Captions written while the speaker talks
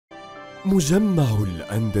مجمع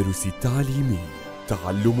الأندلس التعليمي،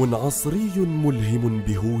 تعلم عصري ملهم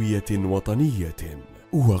بهوية وطنية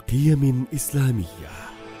وقيم إسلامية.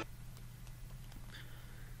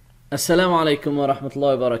 Assalamu alaikum wa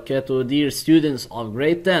rahmatullahi wa barakatuh, dear students of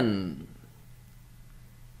grade 10.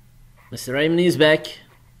 Mr Aymen is back.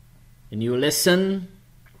 A new lesson,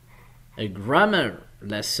 a grammar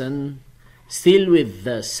lesson, still with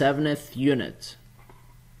the 7th unit,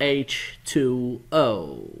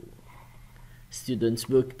 H2O. Students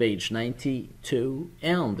book, page 92,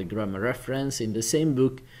 and the grammar reference in the same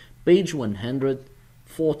book, page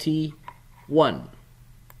 141.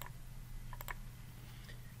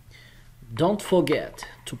 Don't forget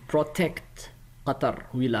to protect Qatar,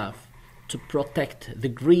 we love, to protect the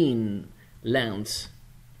green lands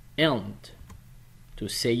and to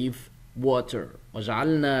save water.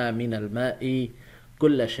 وَجَعَلْنَا مِنَ الْمَاءِ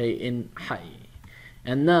كُلَّ شَيْءٍ حَيٍّ.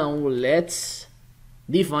 And now let's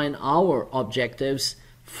define our objectives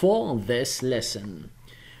for this lesson.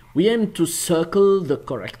 We aim to circle the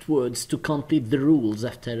correct words to complete the rules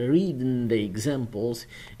after reading the examples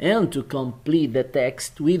and to complete the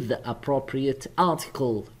text with the appropriate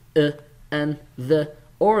article, a, and, the,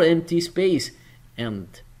 or empty space. And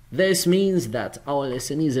this means that our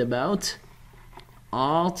lesson is about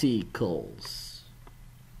articles.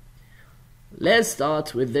 Let's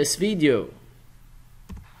start with this video.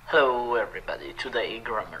 Hello everybody, today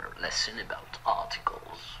grammar lesson about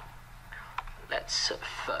articles. Let's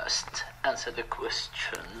first answer the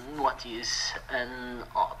question, what is an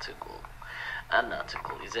article? An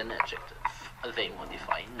article is an adjective. They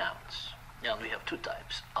modify nouns. And we have two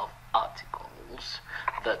types of articles,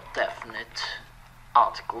 the definite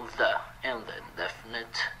article the and the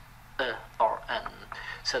indefinite or an.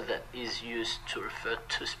 So that is used to refer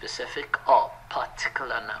to specific or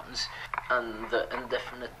particular nouns, and the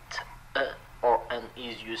indefinite or an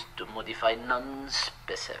is used to modify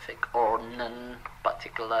non-specific or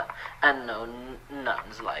non-particular unknown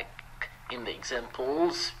nouns, like in the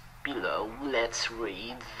examples below. Let's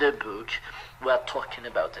read the book. We're talking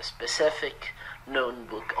about a specific known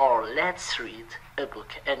book, or let's read a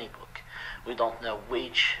book, any book. We don't know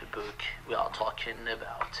which book we are talking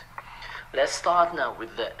about. Let's start now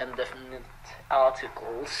with the indefinite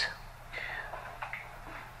articles.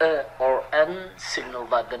 Or an signal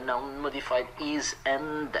that the noun modified is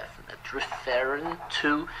indefinite, referring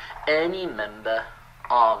to any member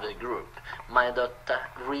of a group. My daughter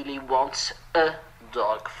really wants a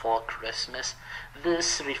dog for Christmas.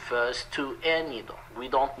 This refers to any dog. We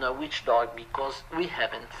don't know which dog because we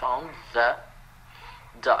haven't found the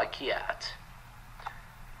dog yet.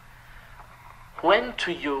 When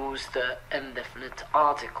to use the indefinite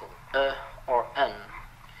article, a or an?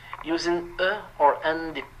 Using a or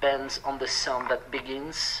an depends on the sound that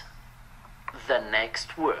begins the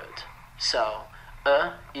next word. So,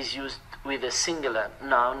 a is used with a singular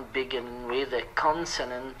noun beginning with a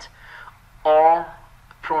consonant or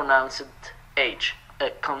pronounced H, a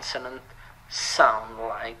consonant sound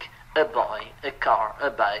like a boy, a car, a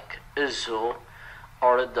bike, a zoo,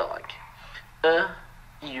 or a dog. A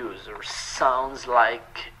user sounds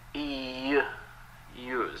like e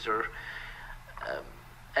user.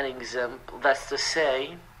 An example, that's to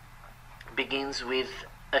say, begins with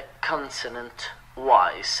a consonant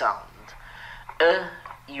Y sound. A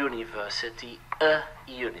university, a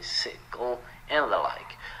unicycle, and the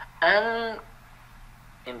like. And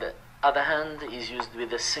in the other hand is used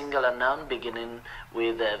with a singular noun beginning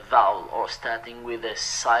with a vowel or starting with a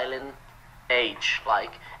silent H,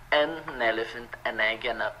 like an elephant, an egg,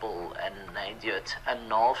 an apple, an idiot, an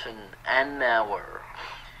orphan, an hour.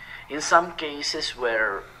 In some cases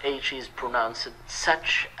where H is pronounced,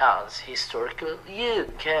 such as historical,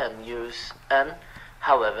 you can use an.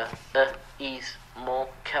 However, a is more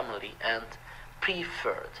commonly and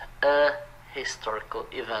preferred, a historical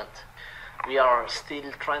event. We are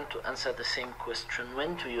still trying to answer the same question,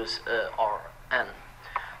 when to use a or an.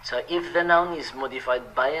 So if the noun is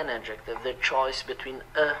modified by an adjective, the choice between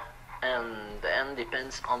a and an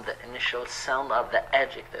depends on the initial sound of the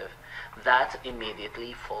adjective that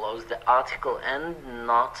immediately follows the article and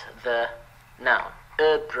not the noun.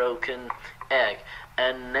 A broken egg,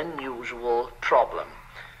 an unusual problem.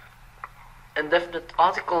 Indefinite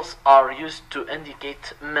articles are used to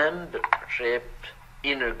indicate membership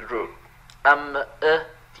in a group. I'm a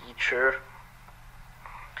teacher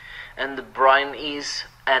and Brian is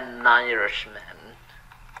an Irishman.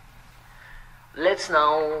 Let's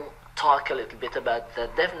now talk a little bit about the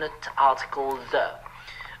definite article the,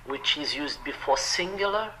 which is used before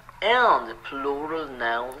singular and plural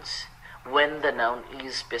nouns when the noun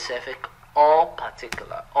is specific or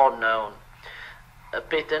particular or known.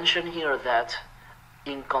 Pay attention here that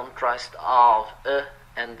in contrast of a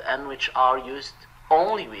and an, which are used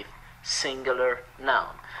only with singular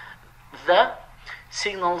noun, the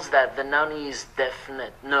signals that the noun is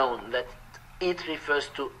definite, known, that it refers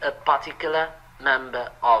to a particular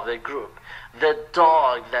member of a group. The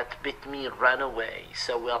dog that bit me ran away.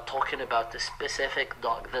 So we are talking about a specific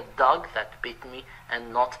dog, the dog that bit me,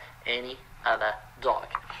 and not any other dog.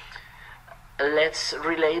 Let's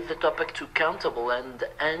relate the topic to countable and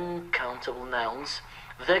uncountable nouns.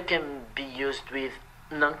 They can be used with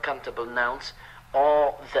non-countable nouns,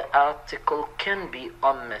 or the article can be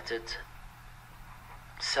omitted.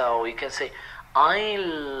 So you can say, I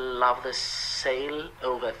love the sail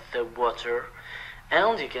over the water,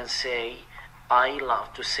 and you can say, I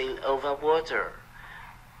love to sail over water.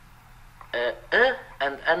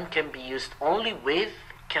 And an can be used only with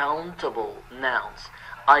countable nouns.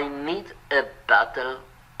 I need a bottle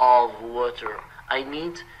of water. I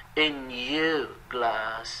need a new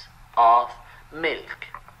glass of milk.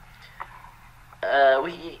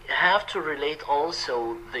 We have to relate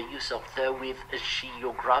also the use of the with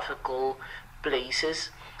geographical places,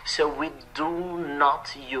 so we do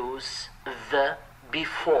not use the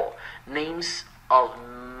before names of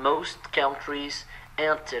most countries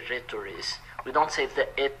and territories. We don't say the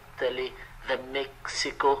Italy, the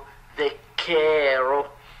Mexico, the Cairo,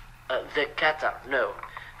 the Qatar. No.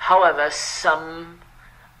 However, some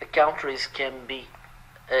countries can be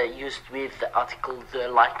used with the article the,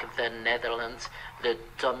 like the Netherlands, the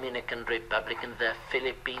Dominican Republic, and the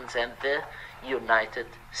Philippines, and the United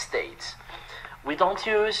States. We don't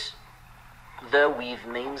use the with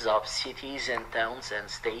names of cities and towns and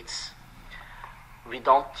states. We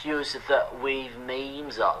don't use the with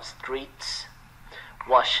names of streets,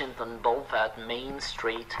 Washington Boulevard, Main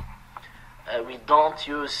Street. We don't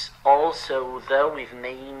use also the with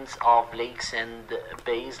names of lakes and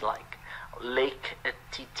bays like Lake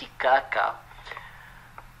Titicaca.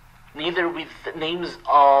 Neither with names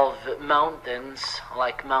of mountains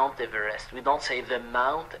like Mount Everest. We don't say the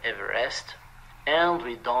Mount Everest. And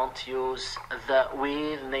we don't use the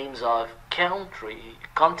with names of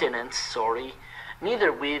continents,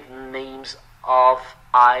 neither with names of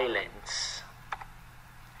islands.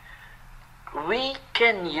 We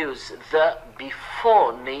can use the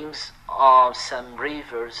before names of some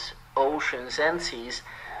rivers, oceans and seas,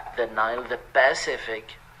 the Nile, the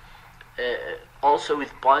Pacific, also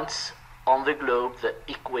with points on the globe, the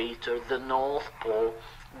equator, the North Pole,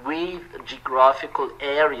 with geographical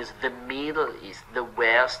areas, the Middle East, the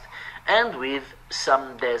West, and with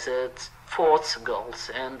some deserts, forts, gulfs,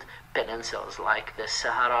 and peninsulas like the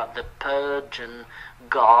Sahara, the Persian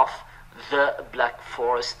Gulf, the Black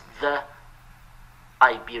Forest, the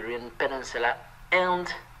Iberian Peninsula,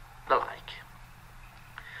 and the like.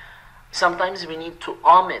 Sometimes we need to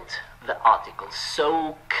omit the articles,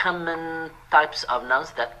 so common types of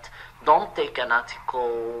nouns that don't take an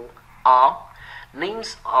article are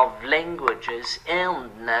names of languages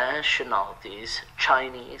and nationalities,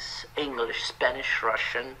 Chinese, English, Spanish,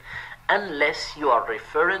 Russian, unless you are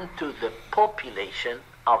referring to the population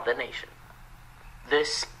of the nation. The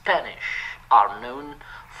Spanish are known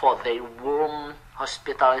for their warm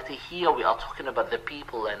hospitality. Here we are talking about the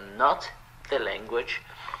people and not the language.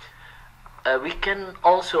 We can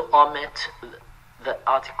also omit the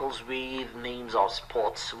articles with names of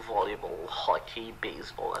sports, volleyball, hockey,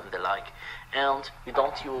 baseball, and the like. And we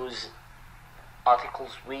don't use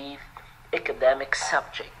articles with academic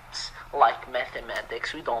subjects like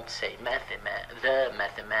mathematics. We don't say the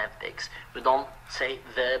mathematics. We don't say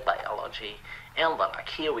the biology, and the like.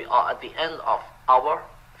 Here we are at the end of our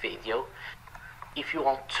video. If you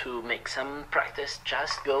want to make some practice,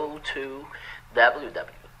 just go to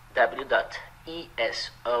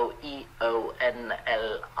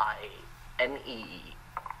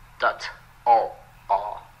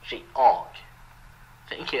www.esoeonline.org.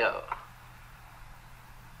 Thank you.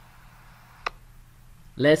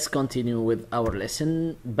 Let's continue with our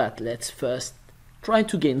lesson, but let's first try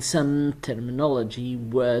to gain some terminology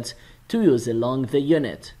words to use along the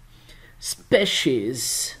unit.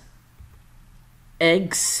 Species,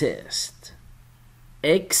 exist,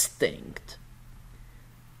 extinct,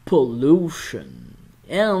 pollution,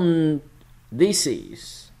 and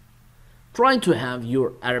disease. Try to have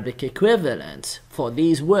your Arabic equivalent for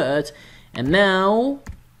these words, and now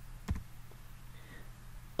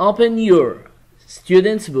open your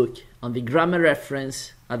student's book on the grammar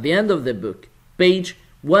reference at the end of the book, page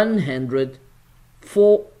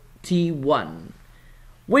 141.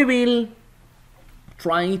 We will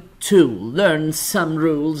try to learn some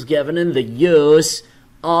rules governing the use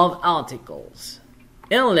of articles.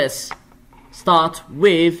 And let's start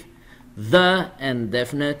with the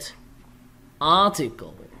indefinite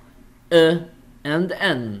article a and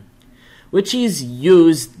n, which is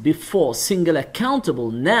used before singular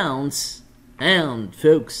countable nouns, and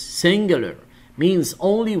folks, singular means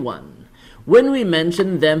only one when we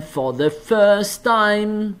mention them for the first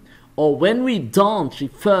time or when we don't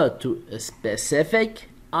refer to a specific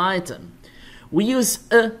item. We use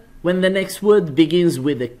a when the next word begins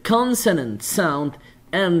with a consonant sound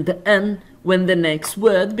and n when the next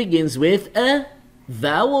word begins with a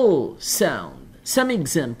vowel sound. Some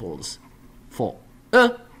examples for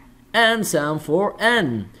a and some for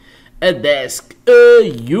n. A desk, a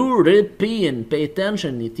European. Pay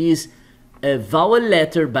attention, it is a vowel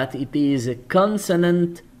letter but it is a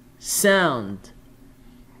consonant sound.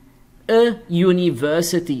 A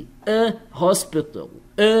university, a hospital,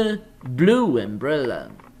 a blue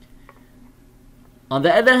umbrella. On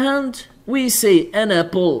the other hand, we say an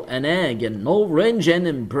apple, an egg, an orange, an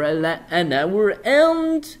umbrella, an hour,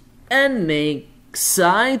 and an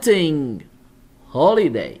exciting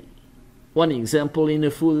holiday. One example in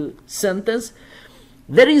a full sentence.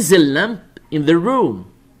 There is a lamp in the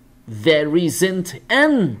room. There isn't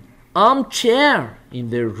an armchair in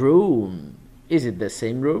the room. Is it the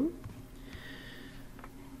same room?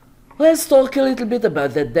 Let's talk a little bit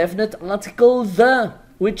about the definite article the,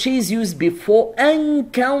 which is used before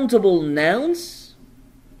uncountable nouns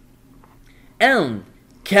and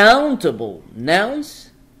countable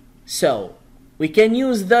nouns. So, we can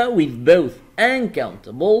use the with both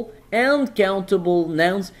uncountable and countable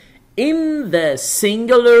nouns in the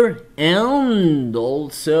singular and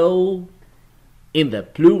also in the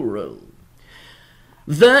plural.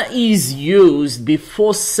 The is used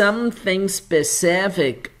before something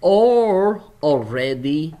specific or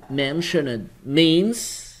already mentioned,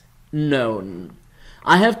 means known.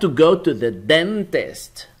 I have to go to the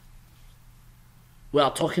dentist. We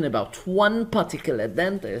are talking about one particular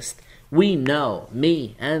dentist. We know,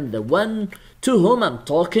 me and the one to whom I'm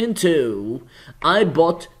talking to. I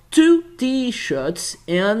bought 2 t-shirts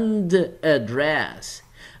and a dress.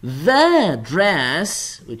 The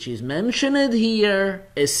dress, which is mentioned here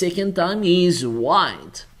a second time, is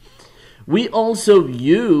white. We also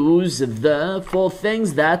use the for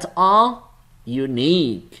things that are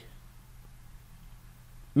unique.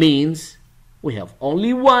 Means we have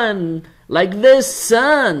only one, like the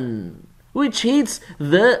sun, which hits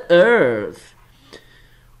the earth.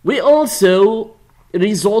 We also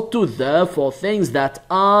resort to the for things that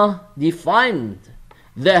are defined.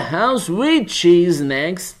 The house which is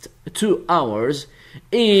next to ours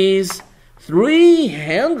is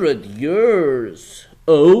 300 years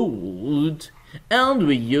old, and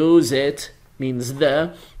we use it, means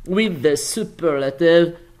the, with the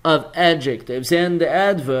superlative of adjectives and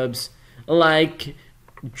adverbs like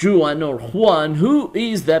Juan or Juan, who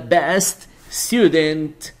is the best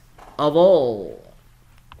student of all.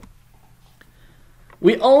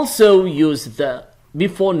 We also use the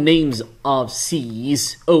before names of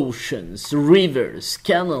seas, oceans, rivers,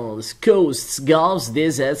 canals, coasts, gulfs,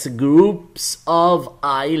 deserts, groups of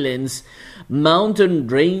islands, mountain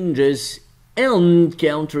ranges, and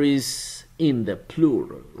countries in the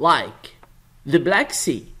plural, like the Black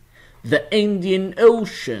Sea, the Indian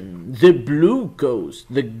Ocean, the Blue Coast,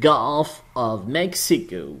 the Gulf of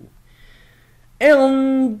Mexico.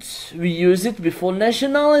 And we use it before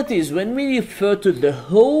nationalities when we refer to the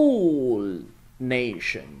whole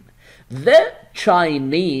nation. The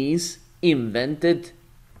Chinese invented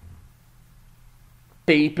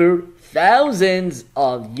paper thousands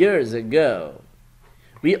of years ago.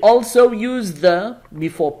 We also use the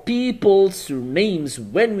before people's surnames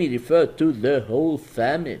when we refer to the whole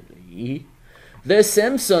family. The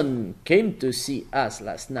Simpson came to see us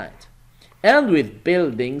last night. And with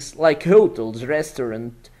buildings like hotels,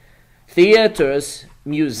 restaurants, theaters,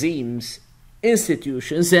 museums,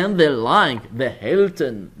 institutions and the like, the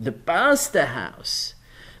Hilton, the Pasta House,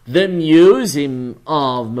 the Museum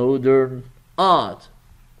of Modern Art,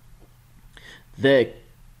 the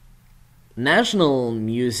National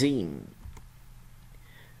Museum,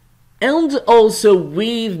 and also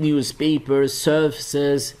with newspapers,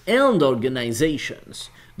 services and organizations,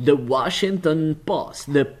 the Washington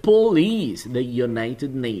Post, the police, the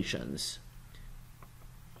United Nations,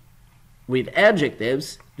 with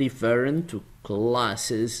adjectives referring to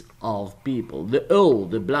classes of people, the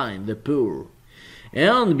old, the blind, the poor,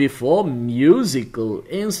 and before musical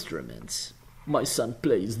instruments. My son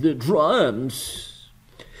plays the drums.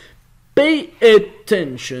 Pay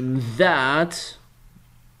attention that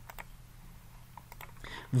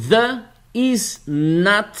the is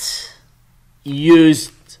not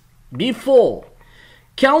used before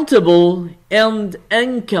Countable and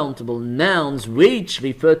uncountable nouns which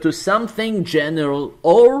refer to something general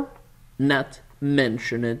or not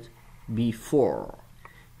mentioned before.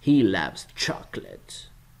 He loves chocolate.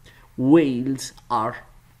 Whales are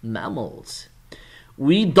mammals.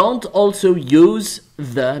 We don't also use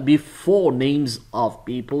the before names of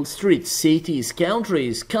people, streets, cities,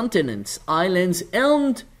 countries, continents, islands,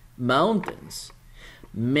 and mountains.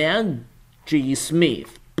 Maggie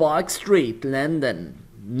Smith, Park Street, London.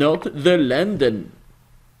 Not the London.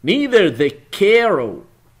 Neither the Cairo.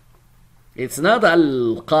 It's not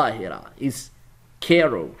Al-Qahira. It's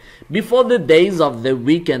Cairo. Before the days of the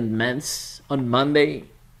weekend months on Monday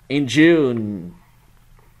in June.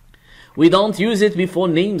 We don't use it before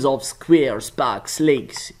names of squares, parks,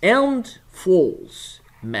 lakes, and falls.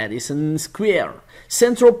 Madison Square,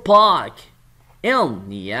 Central Park, and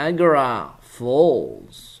Niagara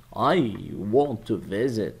Falls. I want to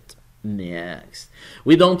visit next.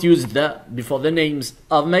 We don't use the before the names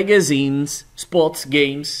of magazines, sports,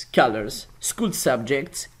 games, colors, school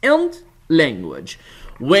subjects, and language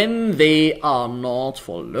when they are not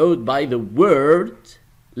followed by the word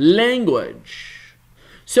language.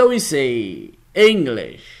 So we say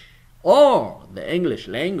English or the English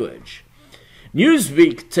language,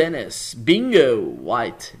 Newsweek, tennis, bingo,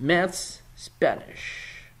 white, maths, Spanish.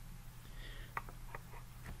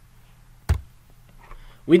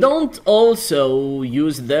 We don't also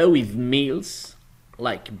use the with meals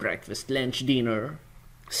like breakfast, lunch, dinner.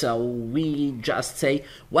 So we just say,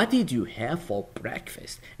 what did you have for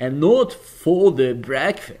breakfast? And not for the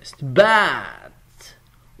breakfast. But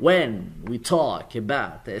when we talk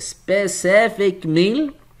about a specific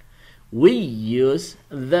meal, we use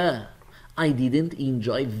the. I didn't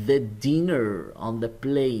enjoy the dinner on the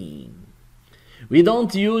plane. We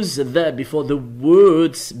don't use the before the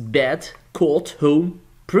words bed, court, home,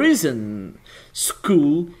 prison,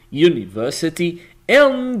 school, university,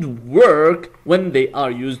 and work when they are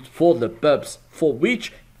used for the purpose for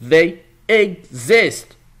which they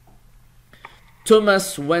exist.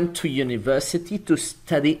 Thomas went to university to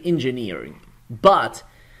study engineering, but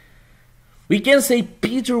we can say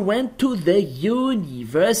Peter went to the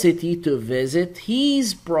university to visit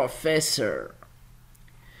his professor.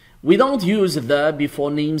 We don't use the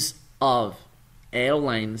before names of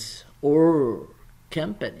airlines or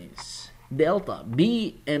companies. Delta,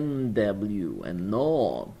 BMW, and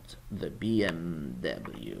not the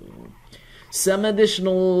BMW. Some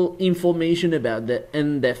additional information about the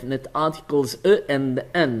indefinite articles e and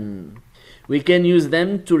n. We can use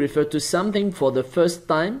them to refer to something for the first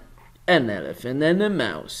time, an elephant and a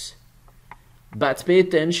mouse. But pay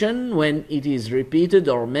attention when it is repeated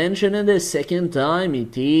or mentioned a second time,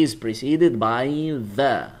 it is preceded by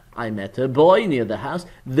the. I met a boy near the house.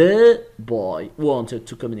 The boy wanted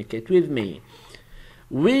to communicate with me.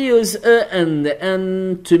 We use a and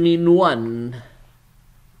n to mean one,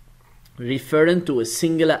 referring to a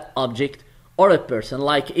singular object or a person,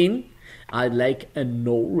 like in, I'd like an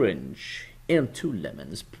orange and 2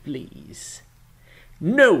 lemons, please.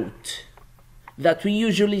 Note that we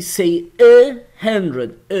usually say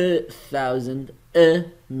 100, 1,000,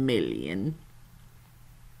 1,000,000.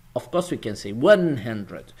 Of course we can say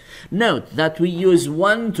 100. Note that we use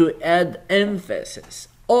 1 to add emphasis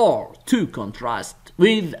or to contrast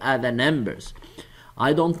with other numbers.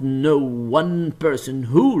 I don't know one person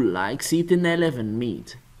who likes eating 11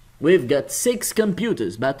 meat. We've got 6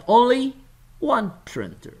 computers but only 1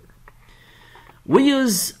 printer. We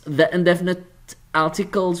use the indefinite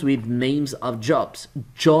articles with names of jobs.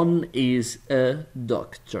 John is a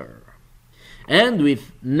doctor. And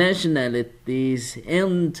with nationalities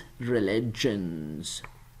and religions,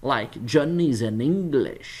 like John is an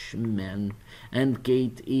Englishman and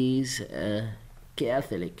Kate is a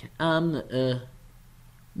Catholic. I'm a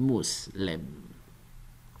Muslim.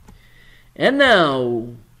 And now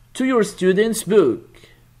to your student's book,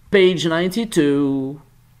 page 92,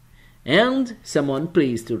 and someone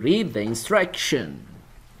please to read the instruction.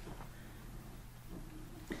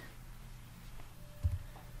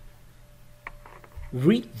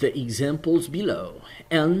 Read the examples below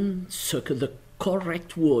and circle the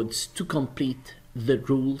correct words to complete the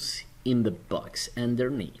rules in the box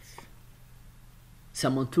underneath.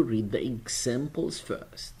 Someone to read the examples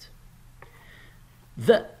first.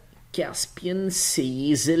 The Caspian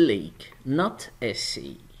Sea is a lake, not a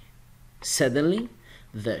sea. Suddenly,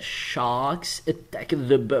 the sharks attacked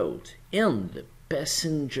the boat and the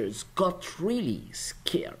passengers got really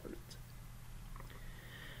scared.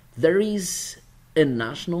 There is a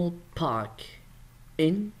national park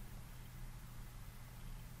in...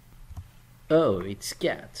 Oh, it's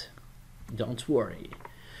cat. Don't worry.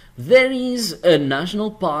 There is a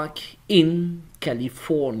national park in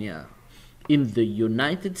California, in the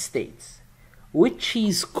United States, which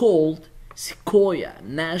is called Sequoia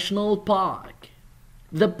National Park.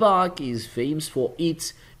 The park is famous for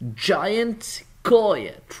its giant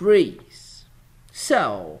sequoia trees.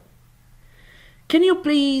 So, can you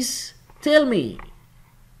please tell me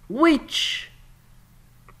which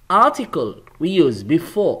article we use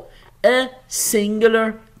before a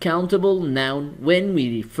singular countable noun when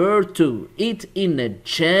we refer to it in a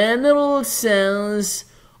general sense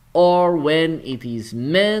or when it is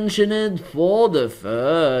mentioned for the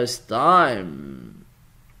first time?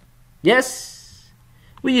 Yes,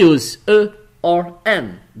 we use a or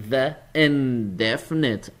an, the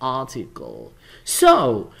indefinite article.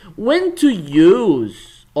 So, when to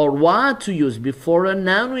use or what to use before a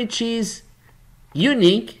noun which is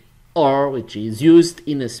unique or which is used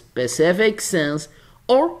in a specific sense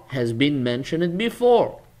or has been mentioned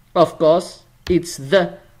before? Of course, it's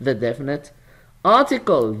the definite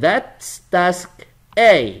article. That's task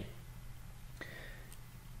A.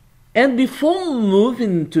 And before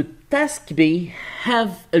moving to task B,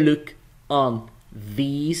 have a look on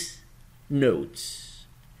these notes.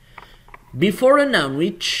 Before a noun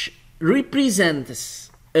which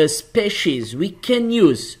represents a species, we can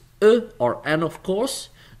use a or an, of course,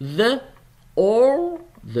 the or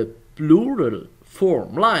the plural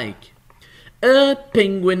form, like a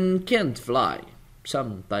penguin can't fly.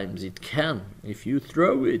 Sometimes it can if you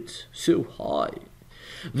throw it so high.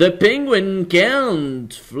 The penguin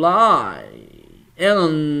can't fly,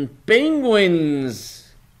 and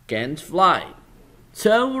penguins can't fly.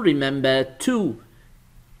 So remember to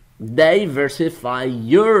diversify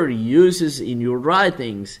your uses in your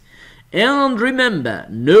writings. And remember,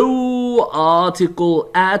 no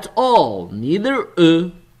article at all, neither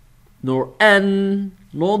a, nor an,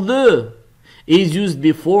 nor the, is used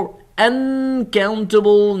before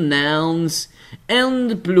uncountable nouns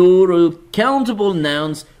and plural countable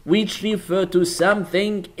nouns which refer to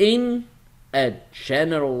something in a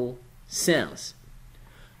general sense.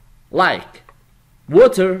 Like,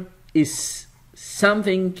 water is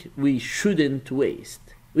something we shouldn't waste.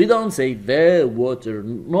 We don't say the water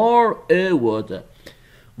nor a water.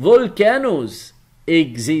 Volcanoes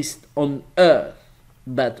exist on Earth,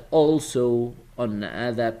 but also on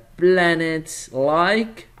other planets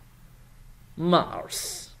like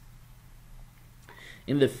Mars.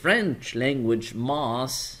 In the French language,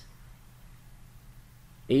 Mars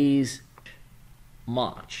is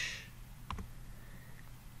March.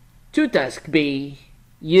 To task B,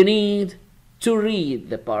 you need to read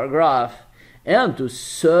the paragraph and to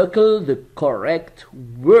circle the correct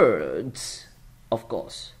words. Of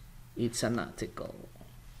course, it's an article.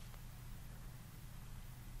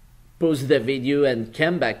 Pause the video and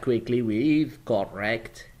come back quickly with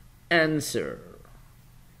correct answer.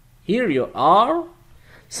 Here you are.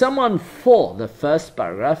 Someone for the first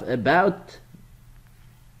paragraph about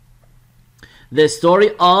the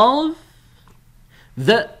story of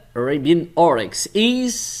the Arabian oryx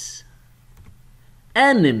is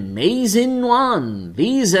an amazing one.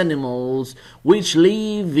 These animals, which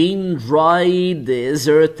live in dry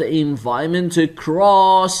desert environment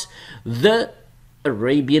across the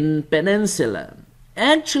Arabian Peninsula,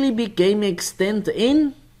 actually became extinct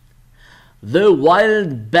in the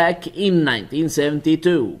wild back in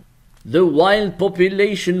 1972. The wild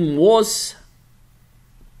population was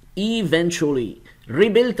eventually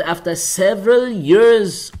rebuilt after several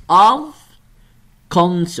years of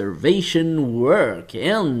conservation work,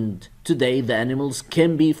 and today the animals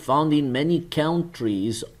can be found in many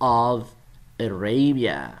countries of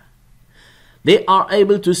Arabia. They are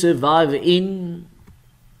able to survive in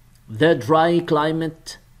the dry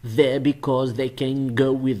climate there because they can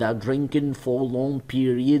go without drinking for long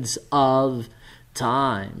periods of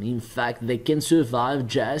time. In fact, they can survive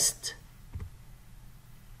just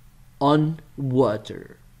on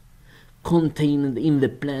water contained in the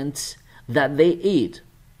plants that they eat.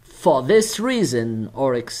 For this reason,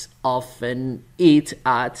 oryx often eat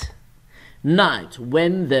at night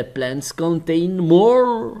when the plants contain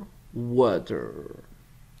more water.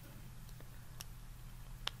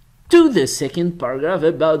 To the second paragraph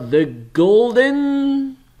about the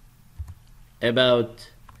golden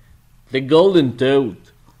toad,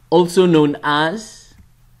 also known as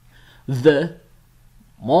the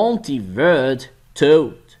Monteverde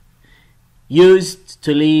toad, used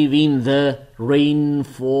to live in the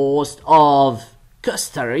rainforest of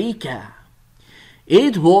Costa Rica.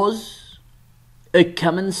 It was a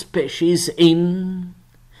common species in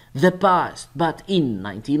the past, but in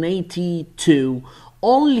 1982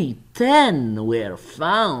 only 10 were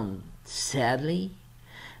found. Sadly,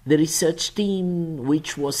 The research team,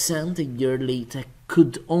 which was sent a year later,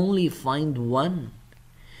 could only find one.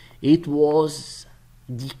 It was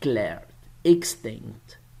declared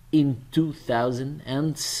extinct in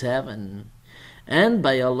 2007, and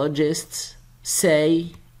biologists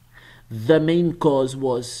say the main cause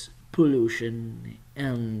was pollution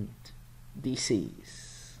and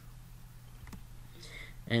disease.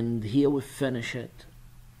 And here we finish it,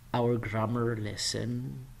 our grammar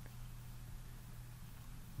lesson.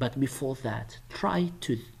 But before that, try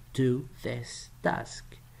to do this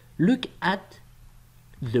task. Look at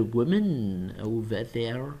the woman over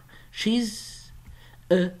there. She's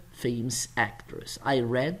a famous actress. I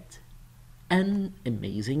read an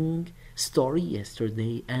amazing story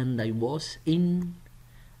yesterday, and I was in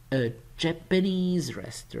a Japanese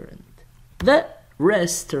restaurant. The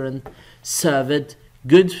restaurant served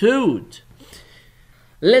good food.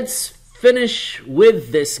 Let's finish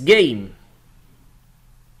with this game.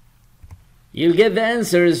 You'll get the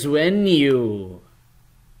answers when you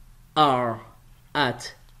are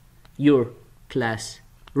at your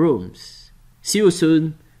classrooms. See you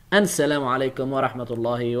soon, and السلام عليكم ورحمة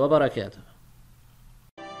الله وبركاته.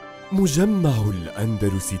 مجمع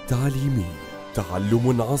الأندلس التعليمي،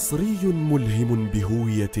 تعلم عصري ملهم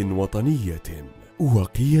بهوية وطنية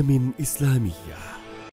وقيم إسلامية.